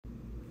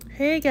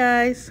Hey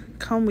guys,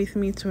 come with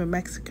me to a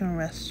Mexican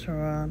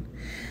restaurant.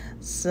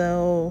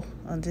 So,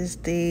 on this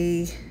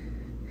day,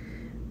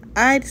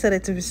 I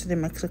decided to visit a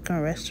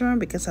Mexican restaurant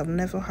because I've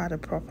never had a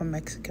proper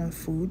Mexican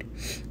food.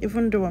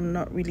 Even though I'm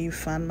not really a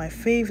fan, my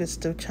favorite is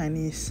still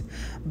Chinese.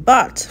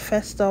 But,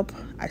 first up,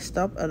 I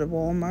stopped at a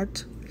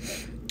Walmart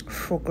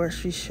for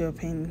grocery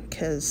shopping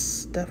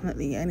because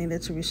definitely I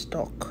needed to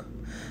restock.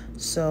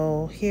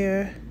 So,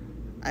 here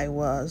I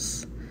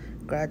was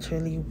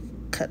gradually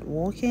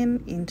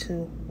walking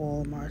into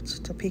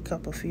Walmart to pick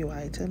up a few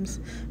items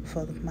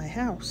for my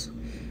house.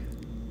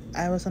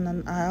 I was on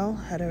an aisle,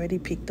 had already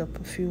picked up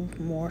a few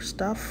more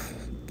stuff,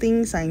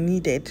 things I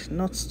needed,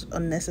 not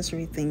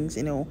unnecessary things.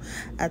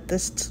 At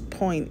this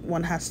point,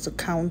 one has to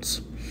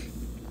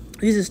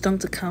use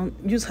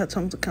her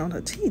tongue to count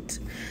her teeth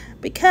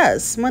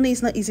because money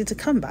is not easy to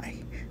come by.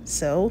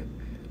 So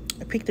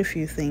I picked a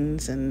few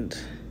things and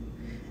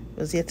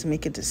was yet to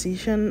make a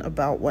decision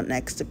about what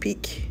next to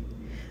pick.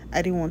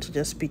 I didn't want to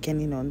just pick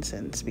any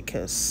nonsense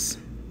because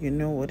you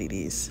know what it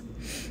is.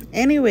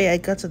 Anyway, I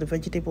got to the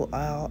vegetable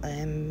aisle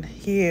and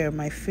here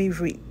my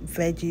favorite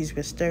veggies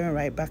were staring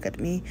right back at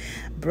me.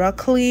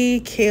 Broccoli,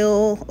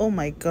 kale, oh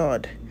my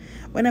god.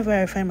 Whenever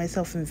I find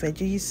myself in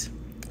veggies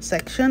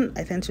section,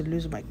 I tend to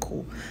lose my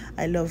cool.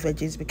 I love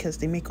veggies because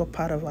they make up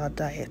part of our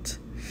diet.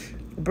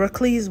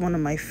 Broccoli is one of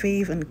my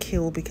fave, and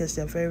kale because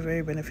they're very,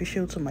 very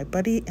beneficial to my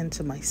body and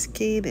to my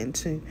skin and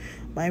to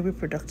my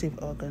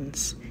reproductive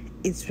organs.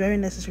 It's very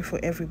necessary for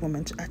every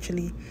woman to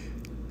actually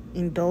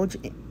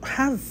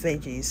have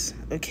veggies,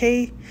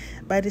 okay?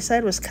 But I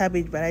decided it was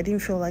cabbage, but I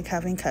didn't feel like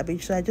having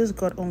cabbage, so I just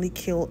got only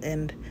kale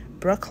and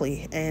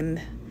broccoli,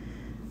 and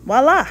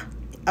voila,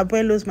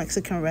 Abuelo's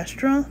Mexican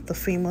restaurant, the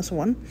famous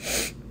one.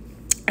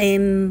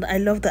 And I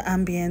love the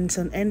ambience,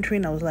 and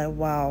entering I was like,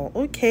 wow,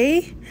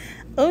 okay,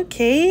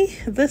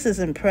 this is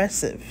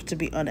impressive, to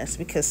be honest,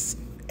 because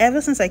ever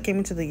since I came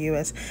into the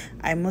US,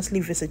 I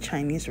mostly visit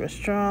Chinese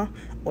restaurant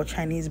or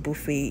Chinese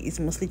buffet. It's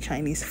mostly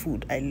Chinese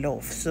food I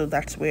love, so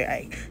that's where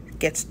I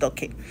get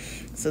stuck in.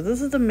 So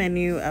this is the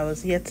menu I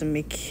was yet to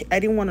make. I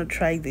didn't want to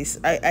try this.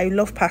 I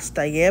love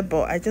pasta, yeah,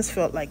 but I just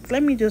felt like,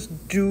 let me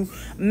just do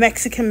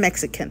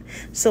Mexican.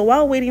 So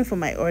while waiting for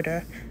my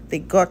order, they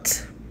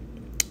got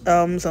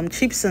some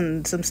chips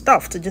and some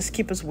stuff to just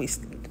keep us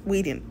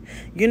waiting.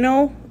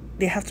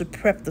 They have to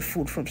prep the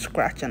food from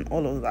scratch and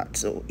all of that,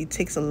 so it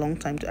takes a long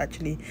time to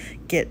actually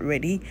get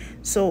ready.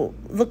 So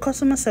the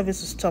customer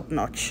service is top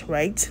notch,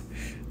 right?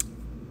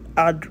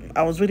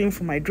 I was waiting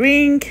for my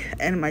drink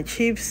and my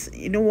chips.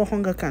 You know what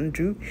hunger can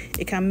do?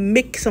 It can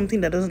make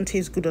something that doesn't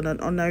taste good on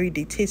an ordinary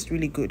day taste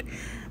really good.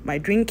 My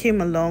drink came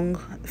along.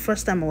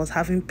 First time I was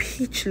having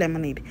peach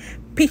lemonade.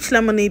 Peach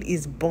lemonade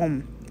is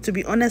bomb. To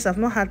be honest, I've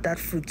not had that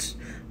fruit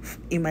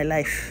in my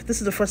life. This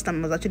is the first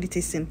time I was actually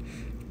tasting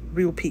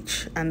real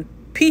peach, and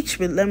peach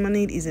with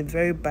lemonade is a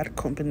very bad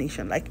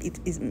combination. Like,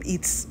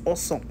 it's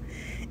awesome.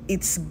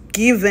 It's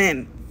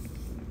given.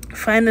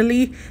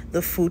 Finally,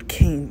 the food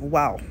came.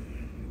 Wow.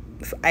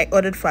 I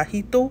ordered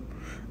fajito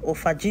or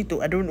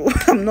fajito. I don't know.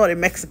 I'm not a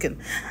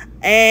Mexican.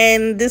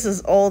 And this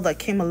is all that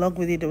came along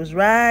with it. There was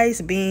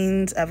rice,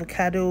 beans,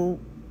 avocado,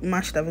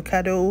 mashed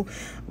avocado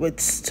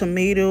with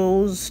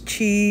tomatoes,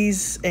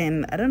 cheese,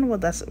 and I don't know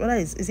what that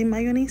is. Is it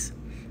mayonnaise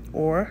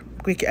or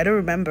Greek? I don't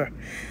remember.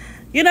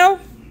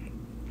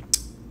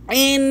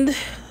 And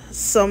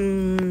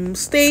some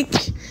steak,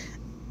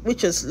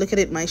 which is, look at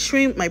it, my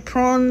shrimp, my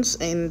prawns,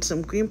 and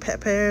some green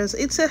peppers.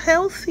 It's a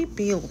healthy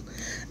meal,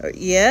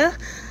 yeah.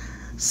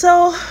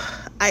 So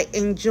I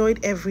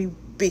enjoyed every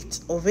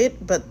bit of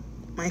it, but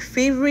my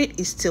favorite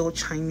is still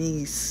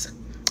Chinese.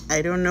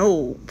 I don't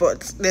know,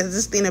 but there's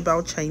this thing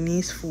about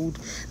Chinese food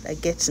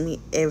that gets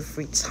me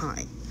every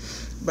time.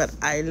 But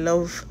I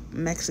love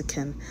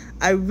Mexican.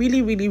 I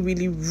really, really,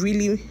 really,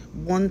 really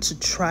want to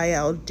try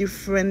out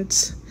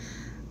different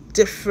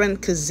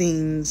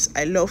cuisines.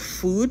 I love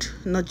food,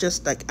 not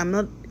just like, I'm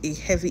not a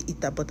heavy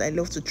eater, but I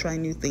love to try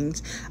new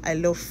things. I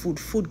love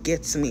food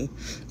gets me.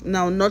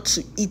 Now, not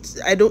to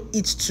eat,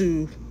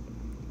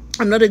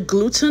 I'm not a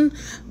gluten,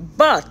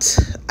 but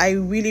I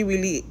really,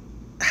 really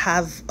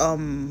have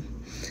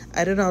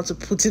I don't know how to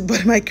put it,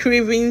 but my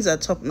cravings are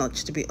top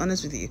notch, to be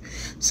honest with you.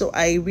 So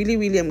I really,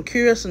 really am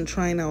curious on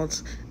trying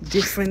out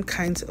different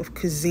kinds of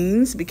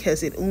cuisines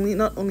because it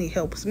not only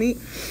helps me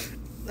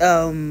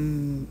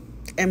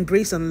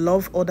embrace and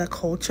love other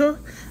culture,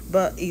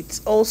 but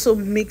it also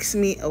makes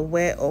me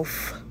aware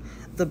of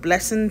the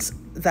blessings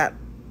that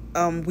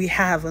we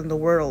have in the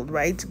world,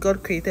 right?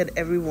 God created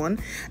everyone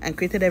and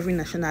created every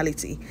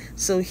nationality.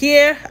 So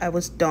here I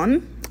was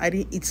done. I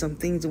didn't eat some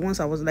things. Once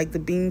I was like the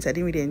beans, I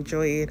didn't really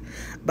enjoy it,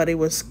 but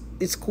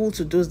it's cool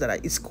to those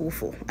that it's cool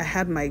for. I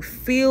had my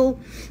feel.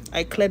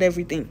 I cleared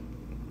everything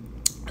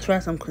as far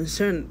as I'm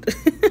concerned.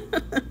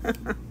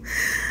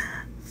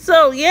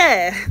 So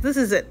yeah, this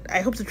is it.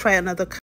 I hope to try another